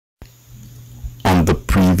on the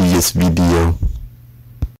previous video.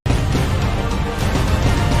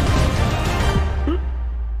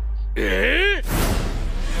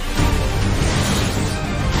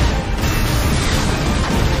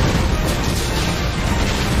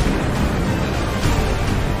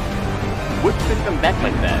 What sent them back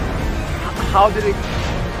like that? How did it?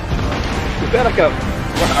 Was that like a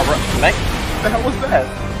reflect? What the hell was that?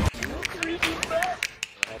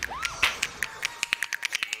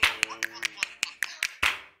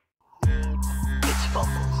 It's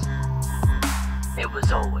Fumbles. It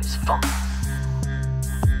was always fun.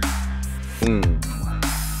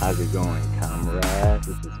 How's it going, comrades?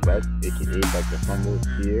 This is Wes, aka Dr. Fumbles,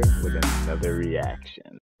 here with another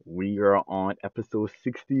reaction. We are on episode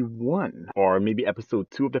 61, or maybe episode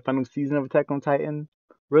 2 of the final season of Attack on Titan.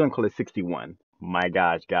 We're gonna call it 61. My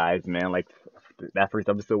gosh, guys, man, like that first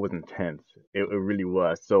episode was intense. It really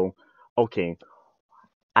was. So, okay,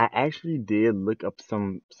 I actually did look up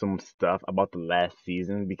some stuff about the last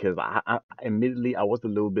season because I admittedly I was a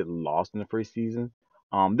little bit lost in the first season.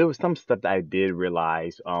 There was some stuff that I did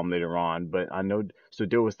realize later on, but I know so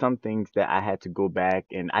there was some things that I had to go back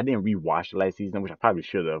and I didn't rewatch the last season, which I probably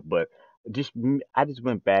should have, but I just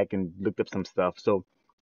went back and looked up some stuff. So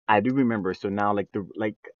I do remember. So now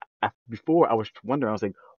before I was wondering, I was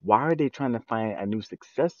like, why are they trying to find a new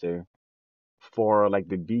successor for like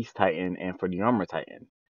the Beast Titan and for the Armor Titan?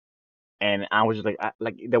 And I was just like,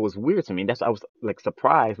 that was weird to me. That's why I was like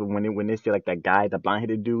surprised when they said like that guy, the blonde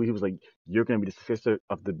headed dude, he was like, "You're gonna be the successor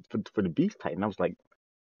of for the Beast Titan." I was like,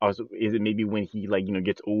 is it maybe when he like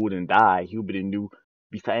gets old and die, he'll be the new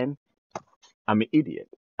Beast Titan? I'm an idiot.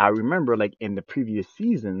 I remember like in the previous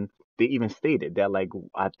season, they even stated that like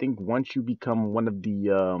I think once you become one of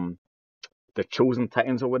the chosen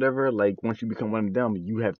Titans or whatever, like once you become one of them,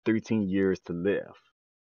 you have 13 years to live.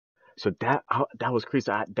 So that was crazy.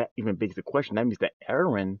 So that even begs the question. That means that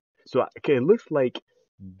Aaron. So okay, it looks like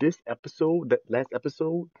this episode, that last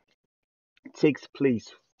episode, takes place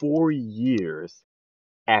 4 years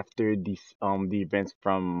after the events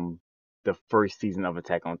from the first season of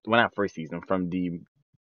Attack on. Well, not first season, from the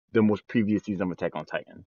most previous season of Attack on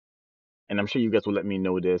Titan. And I'm sure you guys will let me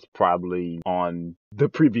know this probably on the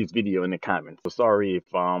previous video in the comments. So sorry if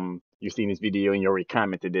you're seeing this video and you already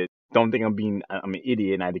commented it. Don't think I'm an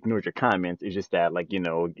idiot and I ignored your comments. It's just that like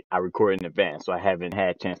I recorded in advance, so I haven't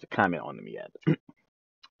had a chance to comment on them yet.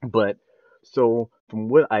 But so from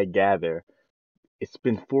what I gather, it's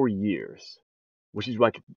been 4 years, which is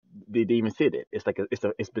like they even said it. It's like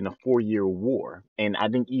it's been a 4-year war, and I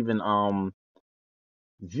think even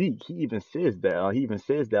Zeke, he even says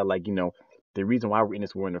that like, the reason why we're in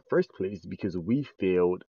this war in the first place is because we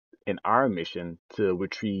failed in our mission to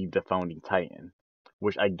retrieve the founding Titan.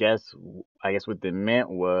 Which I guess what they meant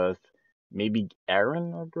was maybe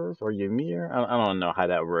Aaron, I guess, or Ymir. I don't know how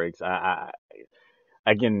that works.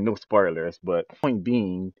 Again, no spoilers, but point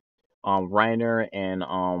being, Reiner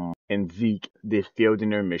and Zeke, they failed in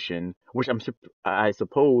their mission, which I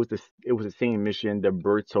suppose it was the same mission that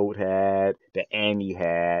Bertolt had, that Annie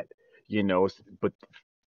had, but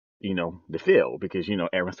they failed because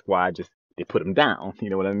Aaron's squad just they put them down. You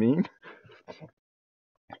know what I mean?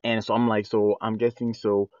 And so I'm like, so I'm guessing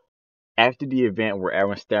so after the event where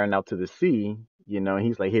Aaron's staring out to the sea,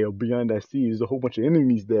 he's like, hey, beyond that sea, there's a whole bunch of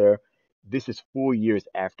enemies there. This is 4 years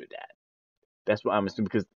after that. That's what I'm assuming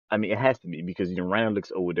because I mean it has to be because Reiner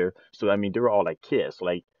looks older. So I mean they were all like kids.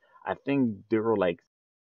 Like I think they were like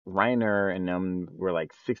Reiner and them were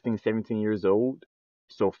like 16, 17 years old.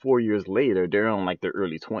 So 4 years later, they're in like their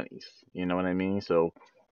early 20s. You know what I mean? So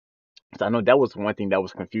I know that was one thing that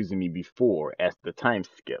was confusing me before as the time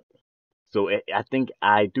skip. So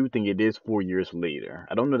I do think it is 4 years later.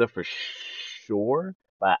 I don't know that for sure,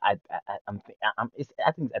 but I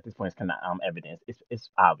think at this point it's kind of evidence. It's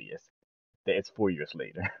obvious that it's 4 years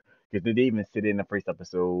later. Because they didn't even sit in the first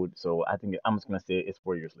episode, so I think I'm just gonna say it's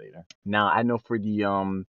 4 years later. Now I know for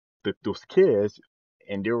those kids,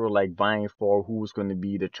 and they were like vying for who was going to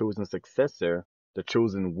be the chosen successor, the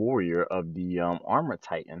chosen warrior of the armor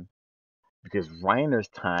titan, because Reiner's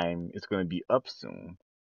time is going to be up soon.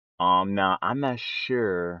 Now I'm not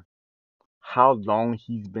sure how long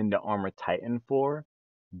he's been the armor titan for,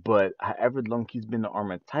 but however long he's been the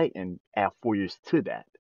armor titan, add 4 years to that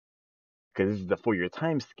because this is the 4-year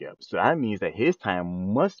time skip. So that means that his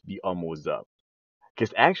time must be almost up.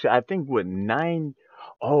 Because actually, I think what nine,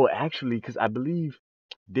 oh, actually, because I believe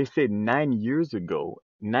they said 9 years ago.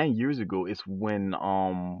 9 years ago is when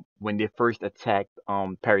they first attacked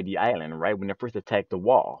Paradis Island, right? When they first attacked the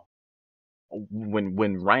wall. When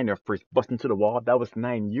Reiner first busted into the wall, that was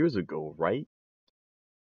 9 years ago, right?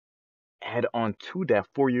 add on to that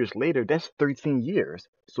 4 years later, that's 13 years.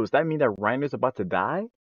 So does that mean that Reiner's about to die?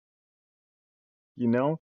 You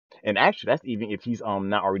know? And actually, that's even if he's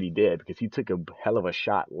not already dead because he took a hell of a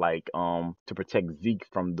shot, like to protect Zeke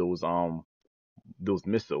from those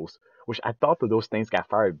missiles, which I thought that those things got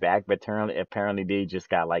fired back, but apparently they just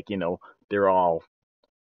got like, they're all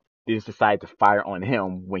they just decided to fire on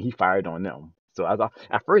him when he fired on them. So at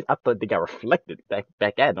first I thought they got reflected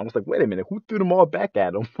back at him. I was like, wait a minute, who threw them all back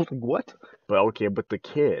at him? I was like, what? But okay, but the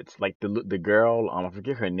kids, like the girl, I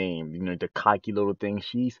forget her name, the cocky little thing.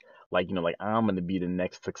 She's like, like I'm gonna be the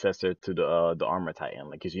next successor to the armor titan,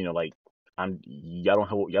 like, cause like y'all don't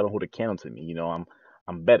hold a candle to me.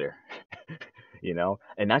 I'm better.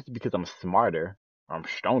 And not just because I'm smarter, or I'm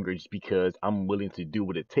stronger, just because I'm willing to do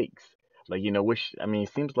what it takes. Like, which I mean,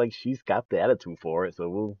 it seems like she's got the attitude for it,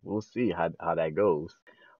 so we'll see how that goes.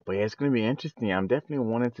 But yeah, it's gonna be interesting. I'm definitely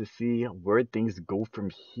wanting to see where things go from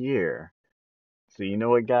here. So you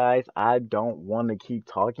know what, guys? I don't want to keep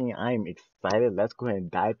talking. I'm excited. Let's go ahead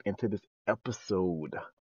and dive into this episode.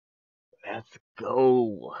 Let's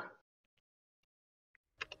go.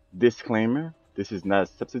 Disclaimer: this is not a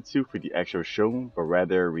substitute for the actual show, but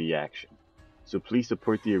rather a reaction. So please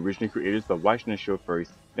support the original creators by watching the show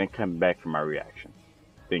first, then come back for my reaction.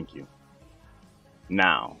 Thank you.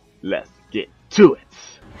 Now, let's get to it!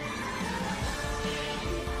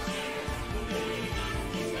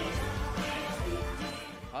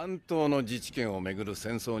 Yeah, I'm gonna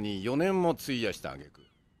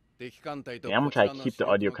try to keep the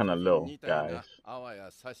audio kind of low, guys.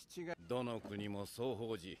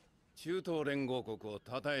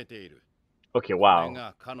 Okay,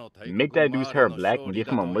 wow. Make that dude's hair black and give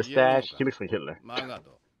him a mustache. He looks like Hitler.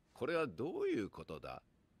 これはどういうことだ？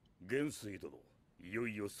元帥殿、いよ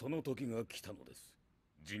いよその時が来たのです。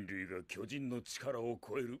人類が巨人の力を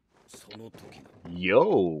超えるその時が。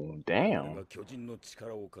Yo, damn. が巨人の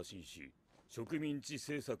力を過信し、植民地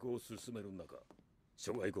政策を進める中、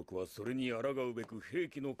諸外国はそれに抗うべく兵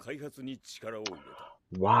器の開発に力を入れた。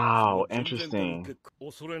Wow, interesting.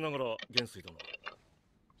 恐れながら元帥殿、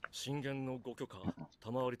進言のご許可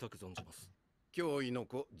賜りたく存じます。脅威の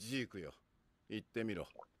子ジークよ。言ってみろ。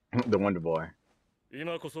The Wonder Boy.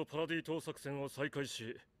 今こそパラディ島作戦を再開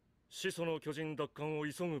し、始祖の巨人奪還を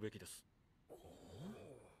急ぐべきです。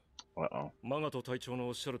マガト隊長の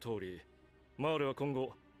おっしゃる通り、マーレは今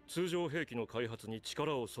後通常兵器の開発に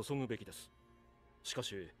力を注ぐべきです。しか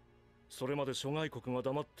し、それまで諸外国が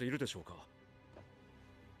黙っているでしょうか。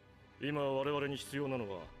今我々に必要な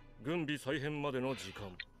のは軍備再編までの時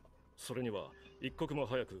間。それには一刻も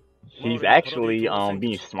早く。He's actually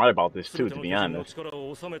being smart about this too, to be honest. 力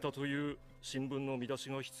を収めたという新聞の見出し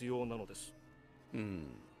が必要なのです。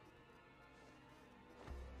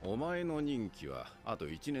お前の任期はあと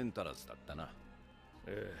1年足らずだったな。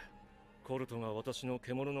ええ、コルトが私の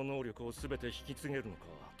獣の能力をすべて引き継げるのか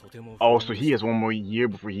とても。Oh, so he has one more year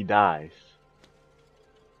before he dies.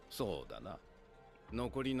 そうだな。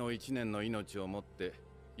残りの1年の命をもって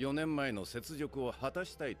4年前の雪辱を果た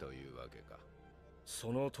したいというわけか。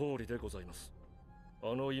その通りでございます。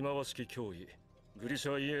あの忌まわしき脅威、グリシ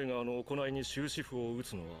ャ・イエーガーの行いに終止符を打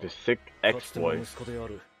つのは、The sick かつての ex-boy. 息子であ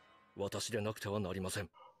る私でなくてはなりません。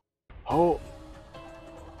Oh,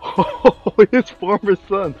 his former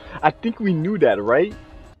son. I think we knew that, right?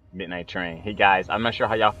 Midnight Train. Hey guys, I'm not sure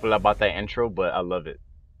how y'all feel about that intro, but I love it.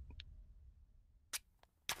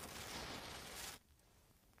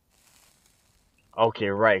 Okay,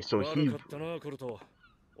 right. So he.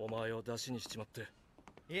 お前を出しにしちまって。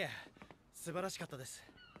いえ、素晴らしかったです。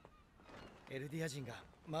エルディア人が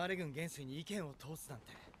マーレ軍元帥に意見を通すなんて。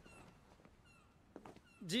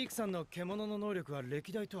ジークさんの獣の能力は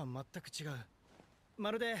歴代とは全く違う。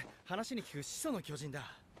まるで話に聞く始祖の巨人だ。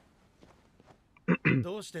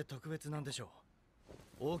どうして特別なんでしょ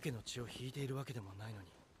う。王家の血を引いているわけでもないのに。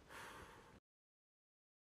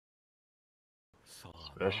さ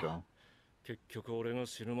あ、Special. 結局俺が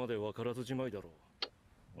死ぬまで分からずじまいだろう。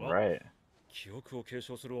Right. 記憶を継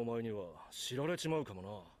承するお前には知られちまうかもな。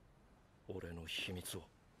俺の秘密を。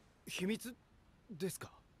秘密ですか。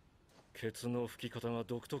ケツの吹き方が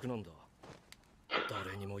独特なんだ。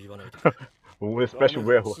誰にも言わないで。What special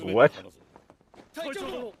where? What? 隊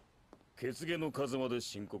長殿、血毛の数まで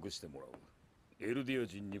申告してもらう。エルディア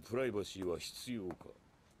人にプライバシーは必要か。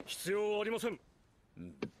必要ありません。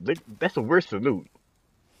That's a weird salute.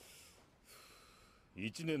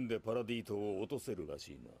 1年でパラディ島を落とせるら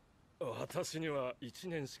しいな。私には1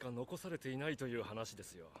年しか残されていないという話で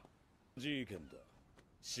すよ。事件だ。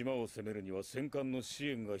島を攻めるには戦艦の支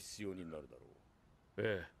援が必要になるだろう。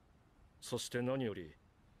ええ。そして何より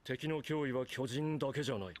敵の脅威は巨人だけ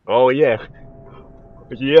じゃない。Oh yeah.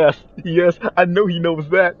 Yes, yes, I know he knows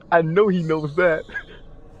that. I know he knows that.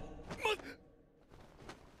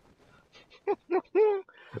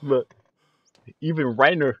 Look, even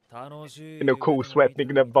Reiner 楽し in a い夢 cold でも sweat 見て thinking る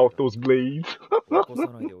みたい about だ。 those blades. 起こさ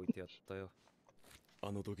ないでおいてやったよ。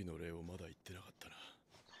あの時の礼をまだ言ってなかったな。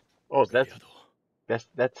 Oh, メリ that's アド、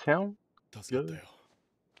 that's him? 助かったよ。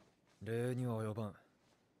礼には及ばん。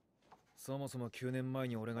そもそも9年前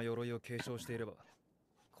に俺が鎧を継承していれば、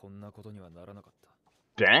こんなことにはならなかっ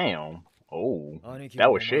Damn. Oh, た。兄貴 that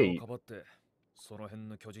もお was 前を shade. かばって、その辺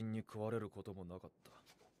の巨人に食われることもなかった。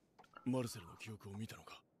マルセルの記憶を見たの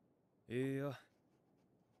か。いや、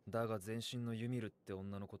だが全身のユミルって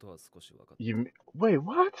女のことは少し分かった。You wait,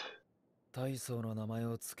 what? 大層な名前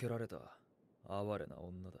を付けられた哀れな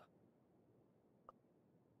女だ。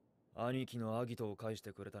兄貴のアギトを返し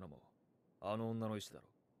てくれたのもあの女の意志だろ。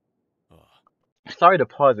ああ、 Sorry to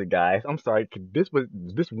pause it, guys. I'm sorry. 'Cause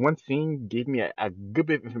this one scene gave me a good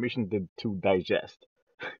bit of information to digest.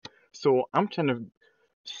 So I'm trying to.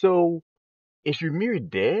 So is Ymir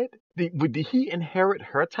dead? Did he inherit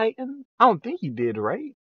her Titan? I don't think he did,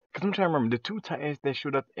 right? Because I'm trying to remember the two Titans that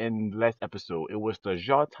showed up in the last episode. It was the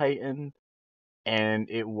Jaw Titan and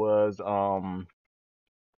it was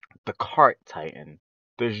the Cart Titan.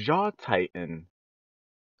 The Jaw Titan.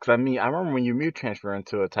 Because I mean, I remember when Ymir transferred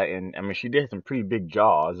into a Titan. I mean, she did have some pretty big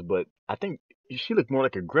jaws, but I think she looked more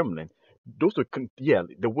like a gremlin. Those are yeah,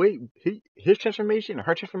 the way his transformation and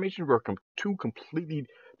her transformation were two completely.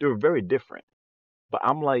 They were very different. But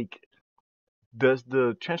I'm like, does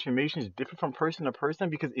the transformations differ from person to person?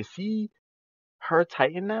 Because is he her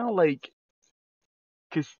Titan now? Like,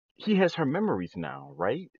 because he has her memories now,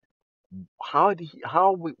 right? How did he?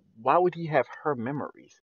 Why would he have her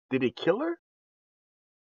memories? Did it kill her?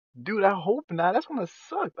 Dude, I hope not. That's gonna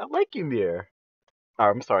suck. I like him there.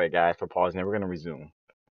 Alright, I'm sorry, guys, for pausing. We're gonna resume.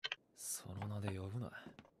 その名で呼ぶな、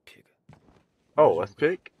ピグ。 Oh, let's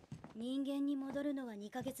pick. 人間に戻るのは2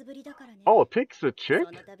ヶ月ぶりだからね。 Oh, pick's a chick?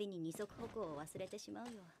 その度に二足歩行を忘れてしまう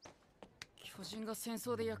よ。巨人が戦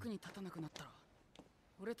争で役に立たなくなったら、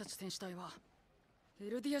俺たち戦士隊はエ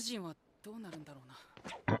ルディア人はどうなるんだろう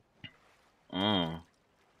な。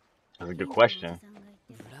That's a good question.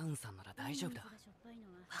 ブラウンさんなら大丈夫だ。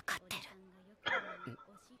分かって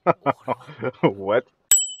る。What?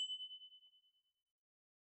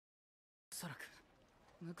 おそらく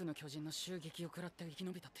無垢の巨人の襲撃を食らって生き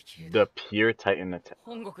延びたって聞い The た。 pure Titan attack.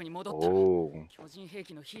 本国に戻ったら Oh. 巨人兵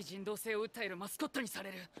器の非人道性を訴えるマスコットにさ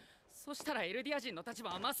れる。そしたらエルディア人の立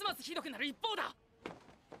場はますますひどくなる一方だ。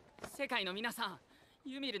世界の皆さん、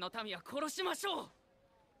ユミルの民は殺しましょう。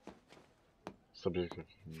 Subject. くそ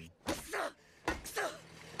くそ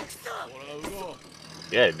くそ。ほら、ウゴ、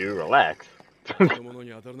 Yeah, dude, relax. 子供に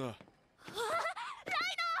当たるな。もう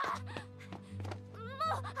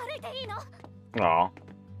歩いていいの？ Aw.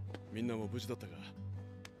 みんなも無事だったか。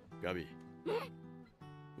ガビ、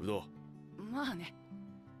ウド、まあね。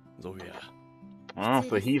ゾフィア、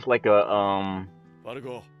 So he's like a, ファル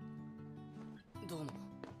コ。どうも。ね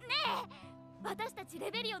え、私たち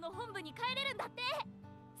レベリオの本部に帰れるんだって。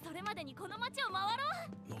それまでにこの街を回ろ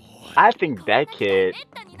う。 I think that kid,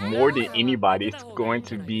 more than anybody, is going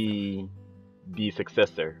to be the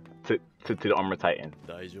successor to the Armor Titan.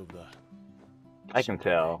 大丈夫だ。 I can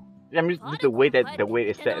tell. I mean, just the way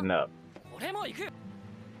it's setting up. 俺も行く。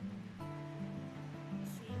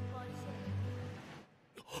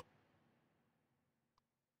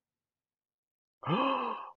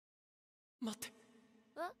 待って。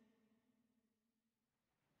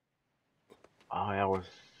 Oh, that was.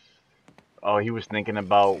 Oh, he was thinking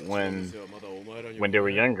about when they were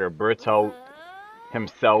younger. Bertolt,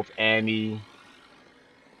 himself, Annie.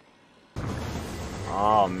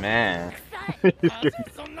 Oh man. He's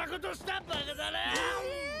getting- そんなことしたバカだね。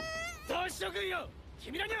どうしとくんよ。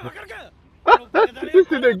君らにはわかるか。 He's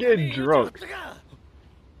sitting there getting drunk.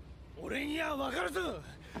 俺にはわかるぞ。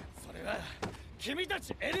それは君た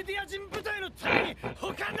ちエルディア人部隊のために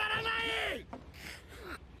他ならない。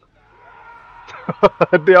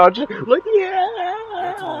 They all just like, yeah.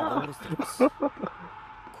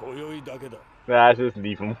 今宵だけだ。 Nah, just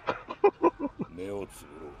leave him. 目をつ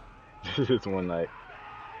ぶろう。 Just one night.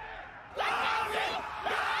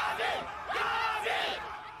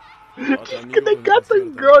 They got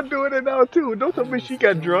the girl doing it now too. Don't tell me she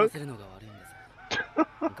got drunk.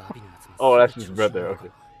 Oh, that's his brother.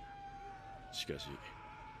 Okay. しかし、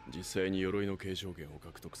実際に鎧の継承権を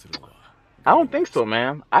獲得するのは。 I don't think so,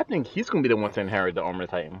 man. I think he's gonna be the one to inherit the Armor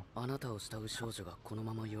Titan. あなたを慕う少女がこの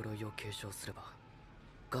まま鎧を継承すれば、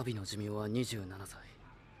ガビの寿命は27歳。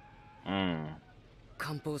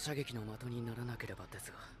艦砲射撃の的にならなければで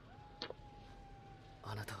すが、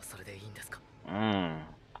あなたはそれでいいんですか？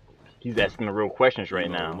 He's asking the real questions right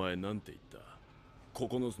今お now. 前なんて言った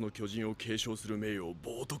？9つの巨人を継承する名誉を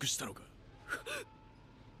冒涜したのか？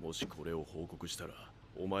もしこれを報告したら、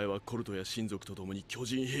お前はコルトや親族と共に巨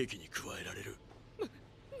人兵器に加えられる。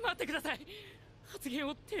待ってください。発言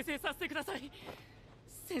を訂正させてください。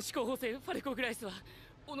戦士候補生ファレコ・グライスは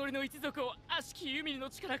己の一族を悪しきユミルの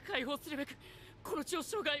地から解放するべくこの地を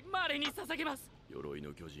生涯マーレに捧げます。鎧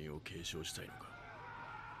の巨人を継承したいのか？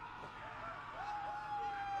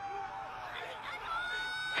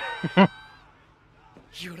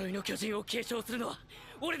鎧の巨人を継承するのは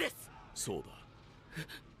俺です。そうだ。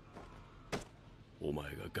お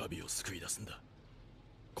前がガビを救い出すんだ。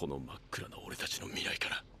この真っ暗な俺たちの未来か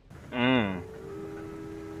ら。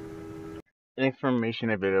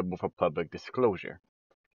Information available for public disclosure.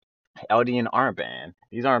 Eldian armband.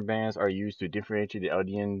 These armbands are used to differentiate the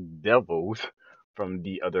Eldian devils from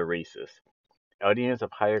the other races. Eldians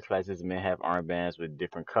of higher classes may have armbands with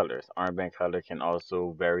different colors. Armband color can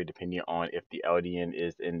also vary depending on if the Eldian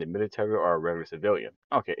is in the military or a regular civilian.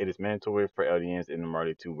 Okay, it is mandatory for Eldians in the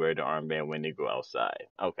Marley to wear the armband when they go outside.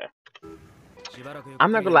 Okay.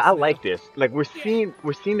 I'm not gonna lie, I like this. Like we're seeing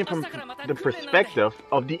it from the perspective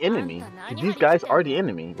of the enemy. These guys are the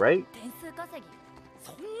enemy, right?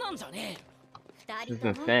 This is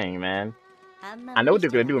insane, man. I know what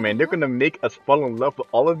they're gonna do, man. They're gonna make us fall in love with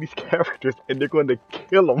all of these characters, and they're gonna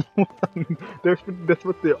kill them. That's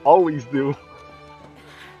what they always do.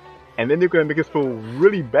 And then they're gonna make us feel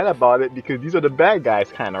really bad about it because these are the bad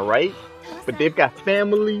guys, kind of, right? But they've got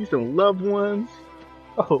families and loved ones.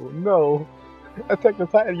 Oh no. Attack the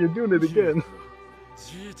Titan, you're doing it again.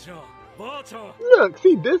 Look,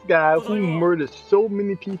 see this guy who murdered so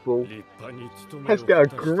many people has got a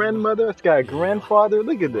grandmother, has got a grandfather.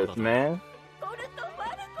 Look at this, man.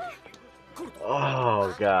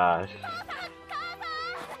 Oh gosh.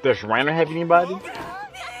 Does Reiner have anybody?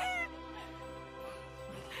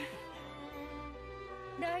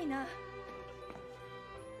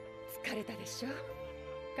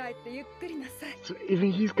 So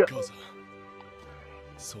even he's got a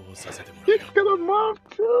mom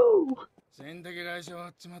too.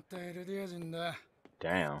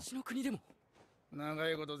 Damn. 長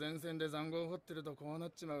いこと前線で塹壕を掘ってるとこうな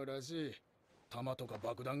っちまうらしい。弾とか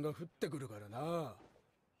爆弾が降ってくるからな。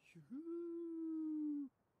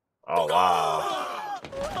Oh wow.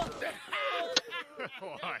 おい、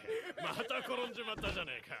また転んじまったじゃ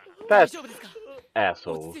ねえか。That's 大丈夫ですか？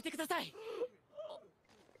 asshole. 落ち着いてください。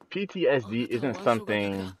 PTSD isn't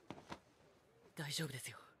something. 大丈夫です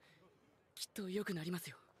よ。きっと良くなります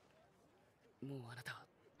よ。もうあなたは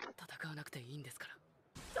戦わなくていいんですから。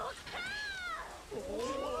狙っ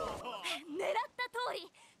た通り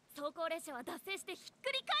装甲列車は脱線してひっ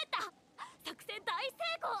くり返った。作戦大成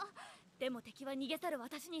功。でも敵は逃げ去る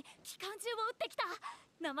私に機関銃を撃ってきた。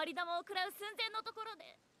鉛玉を食らう寸前のところで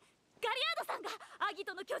ガリアードさんがアギ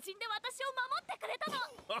トの巨人で私を守ってくれたの。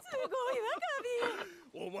すごいわ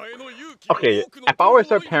ガビ。お前の勇気。 Okay, if I was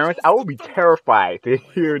her parents, I would be terrified to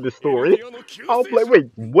hear the story. I'll be like,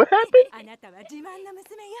 wait, what happened? あなたは自慢の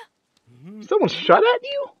娘よ。 Someone shot at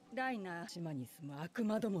you? ダイナ島に住む悪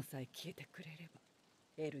魔どもさえ消えてくれれば、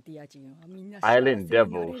エルディア人はみんな Island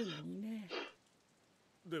devils.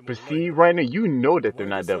 But see, Reiner, you know that they're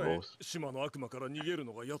not devils. 島の悪魔から逃げる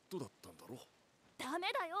のがやっとだったんだろ。ダ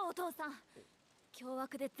メだよお父さん。凶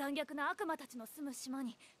悪で残虐な悪魔たちの住む島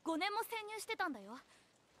に5年も潜入してたんだよ。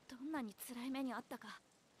どんなに辛い目にあったか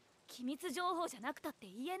機密情報じゃなくたって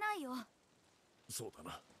言えないよ。そうだ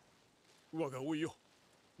な。我が老いよ。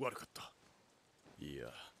悪かった。い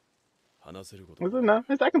や、話せること。Was it not?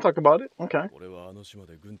 I can talk about it. Okay. 俺はあの島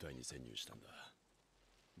で軍隊に潜入したんだ。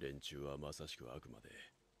連中はまさしく悪魔で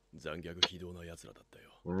残虐非道な奴らだったよ。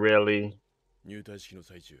Really? 入隊式の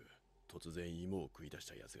最中、突然芋を食い出し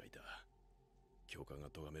た奴がいた。教官が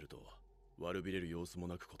咎めると悪びれる様子も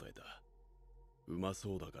なく答えた。うま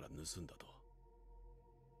そうだから盗んだと。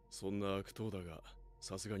そんな悪党だが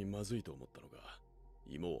さすがにまずいと思ったのが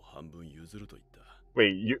芋を半分譲ると言った。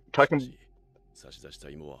Wait, you're talking? 差し出した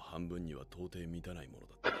芋は半分には到底満たないもの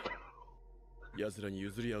だった。奴らに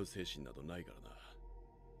譲り合う精神などないからな。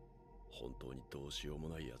本当にどうしようも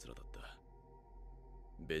ない奴らだった。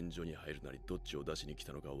便所に入るなりどっちを出しに来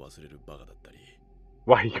たのか忘れるバカだったり、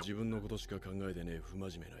自分のことしか考えてねえ不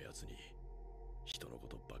真面目な奴に、人のこ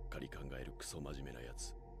とばっかり考えるクソ真面目な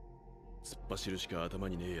奴、突っ走るしか頭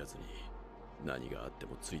にねえ奴に何があって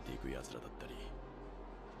もついていく奴らだったり、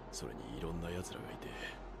それにいろんな奴らがいて、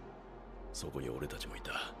そこに俺たちもい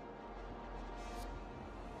た。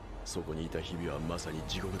そこにいた日々はまさに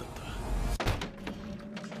地獄だった。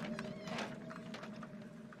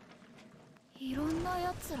いろんな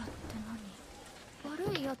奴らって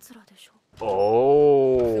悪い奴らでしょ。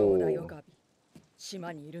そうだよ Oh, ガビ。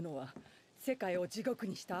島にいるのは世界を地獄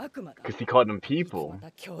にした悪魔だ。 because he called them いつま people.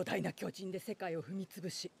 た強大な巨人で世界を踏み潰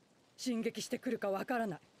し進撃してくるかわから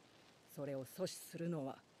ない。それを阻止するの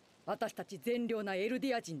は私たち善良なエルデ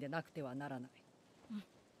ィア人でなくてはならない。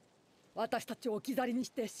私たちを置き去りにし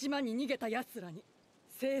て島に逃げた奴らに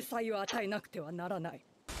制裁を与えなくてはならない。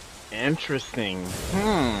 Interesting.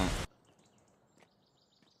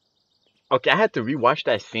 Okay, I had to rewatch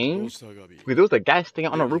that scene because there was a guy staying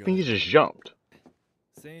on a roof and he just jumped.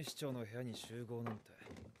 戦士長の部屋に集合なんて。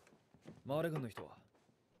マーレ軍の人は？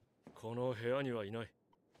この部屋にはいない。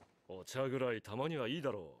お茶ぐらいたまにはいい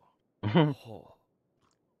だろう。は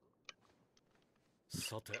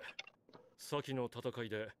さて、先の戦い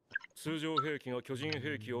で通常兵器が巨人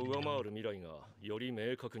兵器を上回る未来がより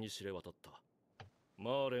明確に知れ渡った。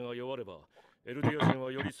マーレが弱ればエルディア人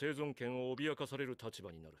はより生存権を脅かされる立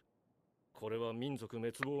場になる。これは民族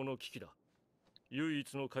滅亡の危機だ。唯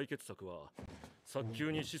一の解決策は早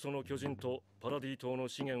急に始祖の巨人とパラディ島の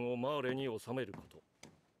資源をマーレに収めること。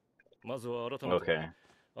まずは改めて、Okay.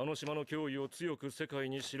 あの島の脅威を強く世界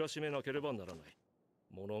に知らしめなければならない。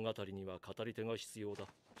物語には語り手が必要だ。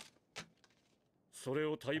それ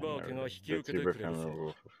をタイバー家が引き受けてくれるそう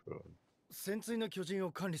だ。潜水の巨人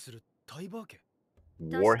を管理するタイバー家。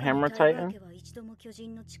 Warhammer 確かにタイバー Titan? 家は一度も巨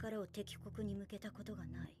人の力を敵国に向けたことが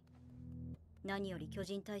ない。何より巨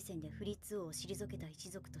人大戦でフリッツ王を退けた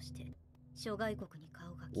一族として諸外国に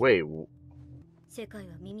顔が利く。 Wait, 世界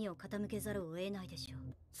は耳を傾けざるを得ないでしょう。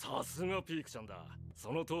さすがピークちゃんだ。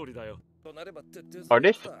その通りだよ。 are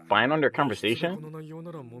they fine on their こ conversation? の内容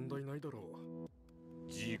なら問題ないだろ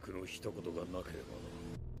う。ジークの一言がなければ。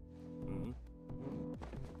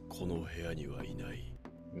この部屋にはいない。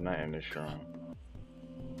 Not in this room.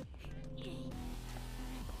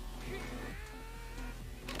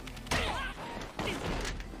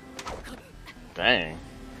 Dang.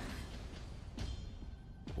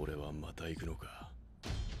 俺はまた行くのか。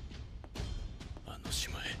あの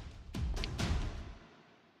島へ。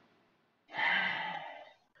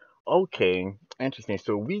Okay, interesting.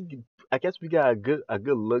 So I guess we got a good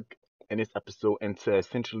look in this episode into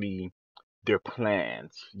essentially their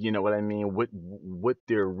plans. You know what I mean? What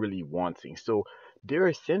they're really wanting. So they're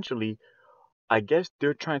essentially, I guess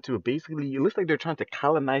they're trying to basically. It looks like they're trying to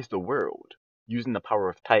colonize the world using the power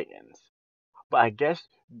of Titans. But I guess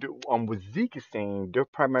what Zeke is saying, their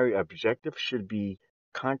primary objective should be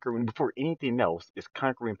conquering before anything else is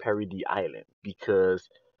conquering Paradis Island because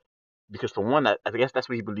for one, I guess that's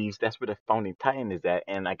what he believes. That's where the founding Titan is at,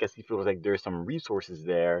 and I guess he feels like there's some resources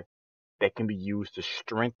there that can be used to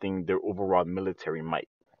strengthen their overall military might.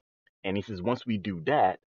 And he says once we do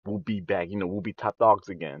that, we'll be back. You know, we'll be top dogs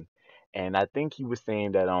again. And I think he was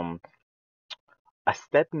saying that a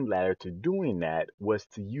stepping ladder to doing that was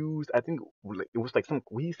to use. I think it was like some.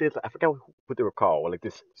 He said I forgot what they were called. Like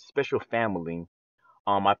this special family.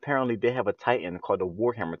 Apparently they have a Titan called the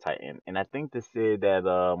Warhammer Titan, and I think they said that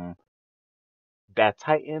that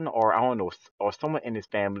Titan or I don't know or someone in his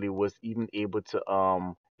family was even able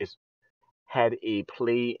to is had a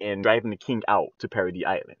play in driving the king out to Paradis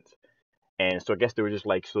Island. And so I guess they were just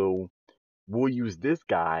like, so we'll use this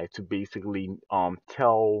guy to basically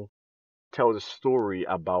tell the story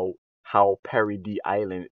about how Paradis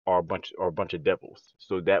Island are a bunch of devils.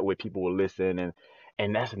 So that way people will listen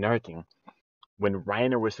and that's another thing. When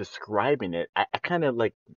Reiner was describing it, I kind of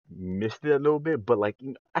like missed it a little bit, but like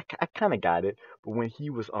I kind of got it. But when he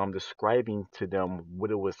was describing to them what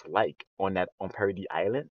it was like on Paradis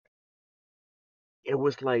Island, it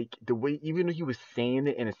was like the way even though he was saying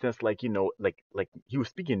it in a sense like like he was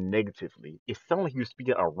speaking negatively, it sounded like he was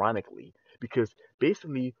speaking ironically because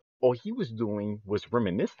basically all he was doing was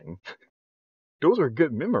reminiscing. Those are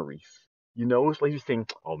good memories. You know, it's like he was saying,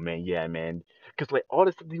 "Oh man, yeah, man," because like all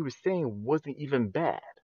the stuff he was saying wasn't even bad.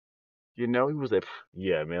 You know, he was like,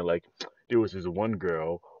 "Yeah, man, like there was this one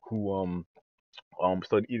girl who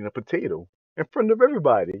started eating a potato in front of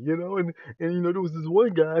everybody, you know, and you know there was this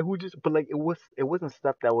one guy who just but like it wasn't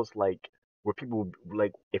stuff that was like where people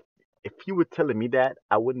like if he were telling me that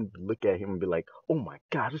I wouldn't look at him and be like, oh my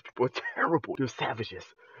god, these people are terrible, they're savages.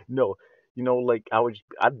 No, you know, like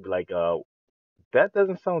I'd be like that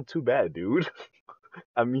doesn't sound too bad, dude.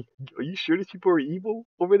 I mean, are you sure these people are evil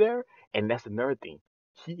over there? And that's another thing.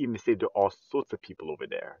 He even said there are all sorts of people over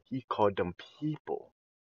there. He called them people.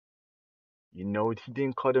 You know, he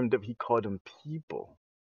didn't call them he called them people.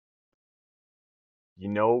 You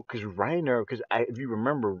know, because Reiner, if you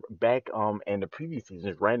remember back in the previous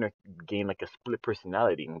seasons, Reiner gained like a split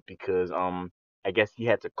personality because I guess he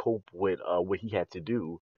had to cope with what he had to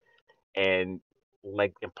do, and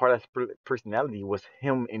like, and part of his personality was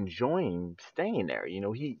him enjoying staying there. You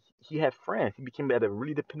know, he had friends. He became a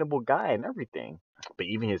really dependable guy and everything. But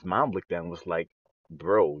even his mom looked at him and was like,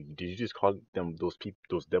 "Bro, did you just call them those people,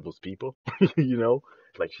 those devil's people?" You know,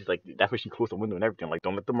 like she's like, that's why she closed the window and everything. Like,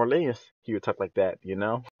 don't let the Marleans hear you talk like that. You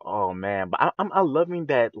know? Oh man, but I'm loving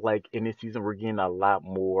that. Like in this season, we're getting a lot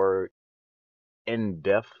more in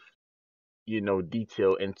depth, you know,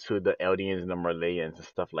 detail into the Eldians and the Marleyans and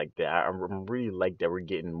stuff like that. I'm really like that we're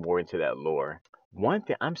getting more into that lore. One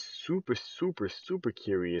thing I'm super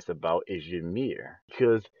curious about is Ymir,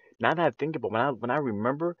 because now that I think about when I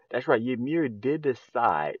remember, that's right, Ymir did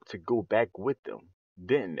decide to go back with them,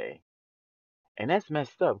 didn't they? And that's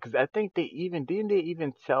messed up because I think they even didn't they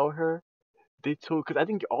even tell her they told because I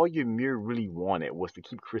think all Ymir really wanted was to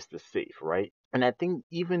keep Krista safe, right? And I think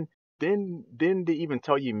even then they even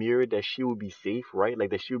tell Ymir that she would be safe, right? Like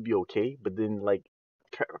that she would be okay. But then like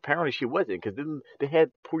apparently she wasn't because they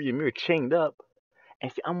had poor Ymir chained up.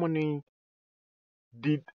 And see, I'm wondering,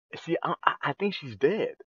 did see I think she's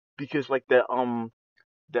dead because like the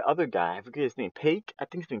other guy, I forget his name, Pake. I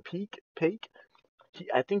think his name Pake.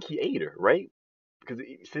 I think he ate her, right? Because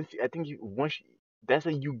since I think once that's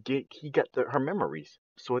how you get he got her memories.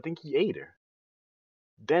 So I think he ate her.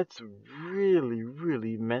 That's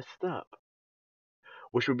really messed up.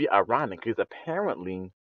 Which would be ironic because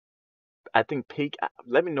apparently I think Peak.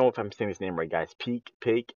 Let me know if I'm saying his name right, guys. Peak.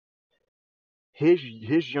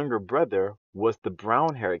 His younger brother was the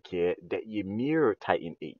brown haired kid that Ymir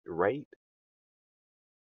Titan ate, right?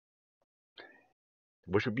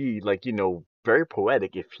 Which would be like very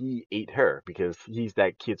poetic if he ate her because he's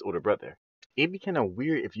that kid's older brother. It'd be kind of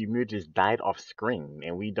weird if Ymir just died off screen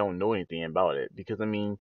and we don't know anything about it because I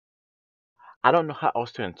mean I don't know how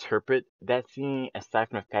else to interpret that scene aside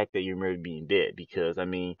from the fact that Ymir being dead because I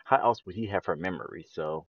mean how else would he have her memory?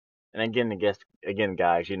 So and again I guess again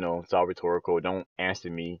guys it's all rhetorical. Don't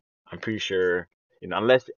answer me. I'm pretty sure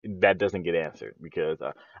unless that doesn't get answered because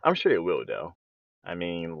I'm sure it will though. I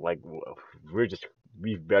mean like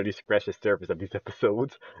we've barely scratched the surface of these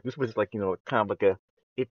episodes. This was like kind of like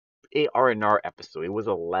a R&R episode. It was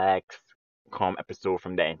a lax calm episode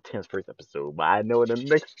from that intense first episode. But I know the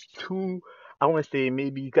next two, I want to say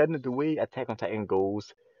maybe kind of the way Attack on Titan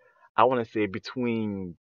goes. I want to say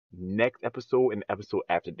between next episode and the episode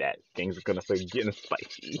after that, things are gonna start getting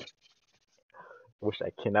spicy, which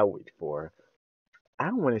I cannot wait for.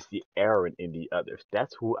 I want to see Aaron in the others.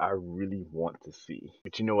 That's who I really want to see.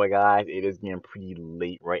 But you know what, guys? It is getting pretty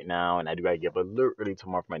late right now, and I do gotta get up a little early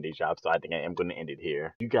tomorrow for my day job, so I think I am gonna end it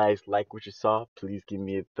here. If you guys like what you saw, please give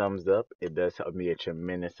me a thumbs up. It does help me a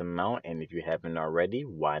tremendous amount, and if you haven't already,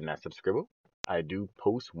 why not subscribe? I do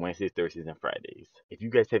post Wednesdays, Thursdays, and Fridays. If you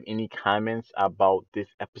guys have any comments about this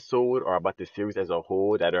episode or about the series as a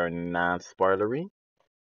whole that are non-spoilery,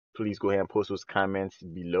 please go ahead and post those comments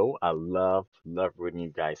below. I love reading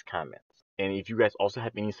you guys' comments. And if you guys also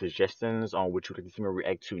have any suggestions on what you'd like to see me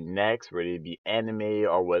react to next, whether it be anime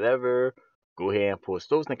or whatever, go ahead and post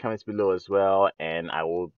those in the comments below as well. And I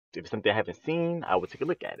will, if it's something I haven't seen, I will take a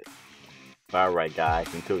look at it. Alright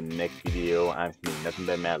guys, until the next video, I'm seeing nothing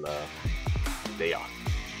but mad love. Stay on.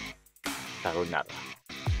 Sayonara.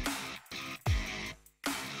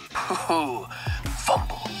 Oh,